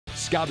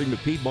scouting the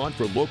Piedmont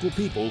for local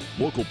people,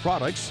 local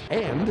products,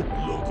 and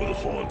local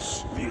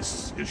haunts.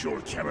 This is your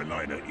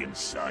Carolina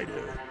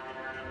Insider.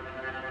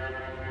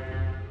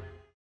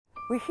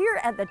 We're here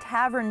at the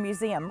Tavern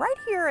Museum, right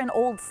here in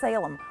Old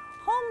Salem,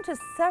 home to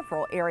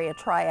several area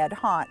triad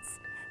haunts.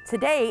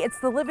 Today, it's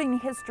the living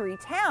history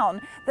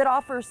town that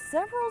offers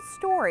several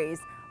stories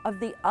of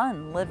the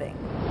unliving.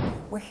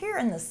 We're here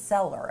in the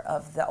cellar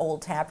of the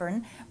old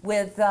tavern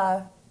with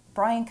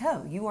Brian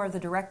Coe. You are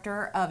the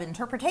director of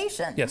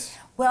interpretation. Yes.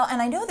 Well,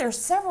 and I know there's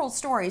several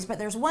stories, but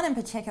there's one in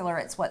particular.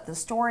 It's what, the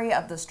story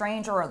of the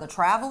stranger or the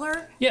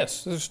traveler?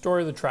 Yes, there's a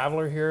story of the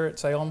traveler here at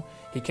Salem.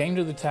 He came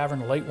to the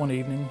tavern late one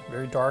evening,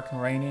 very dark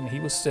and rainy, and he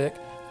was sick.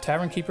 The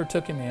tavern keeper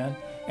took him in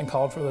and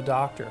called for the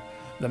doctor.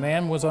 The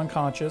man was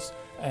unconscious,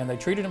 and they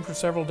treated him for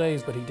several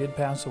days, but he did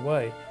pass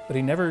away. But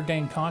he never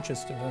gained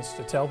consciousness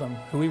to tell them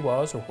who he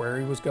was or where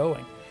he was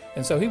going.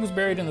 And so he was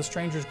buried in the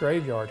stranger's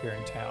graveyard here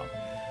in town.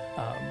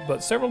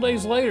 But several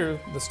days later,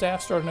 the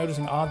staff started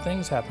noticing odd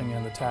things happening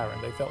in the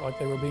tavern. They felt like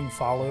they were being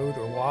followed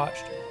or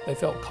watched. They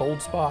felt cold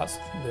spots.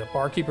 The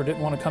barkeeper didn't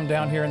want to come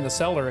down here in the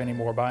cellar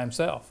anymore by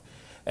himself.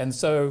 And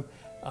so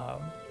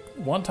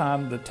one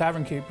time, the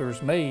tavern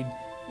keeper's maid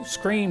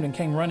screamed and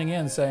came running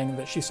in saying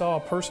that she saw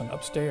a person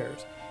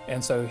upstairs.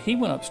 And so he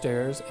went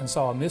upstairs and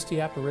saw a misty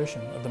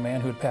apparition of the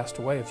man who had passed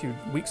away a few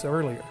weeks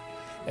earlier.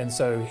 And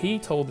so he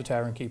told the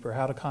tavern keeper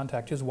how to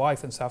contact his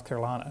wife in South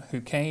Carolina,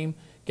 who came,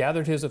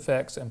 gathered his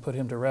effects, and put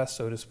him to rest,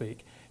 so to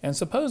speak. And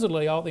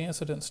supposedly all the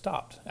incidents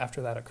stopped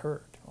after that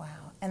occurred. Wow,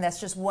 and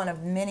that's just one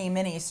of many,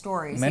 many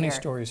stories Many here.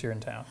 stories here in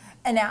town.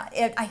 And now,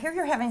 I hear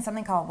you're having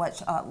something called,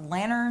 what,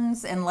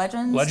 Lanterns and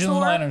Legends Legends tour?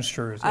 and Lanterns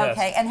tours, yes.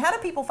 Okay, and how do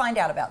people find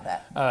out about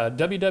that?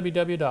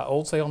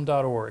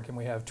 www.oldsalem.org, and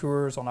we have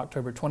tours on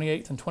October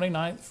 28th and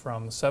 29th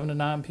from 7 to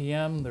 9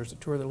 p.m. There's a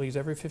tour that leaves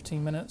every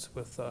 15 minutes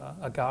with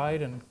a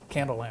guide and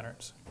candle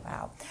lanterns.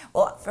 Wow.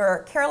 Well,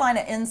 for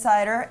Carolina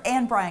Insider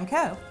and Brian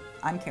Coe,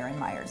 I'm Karen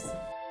Myers.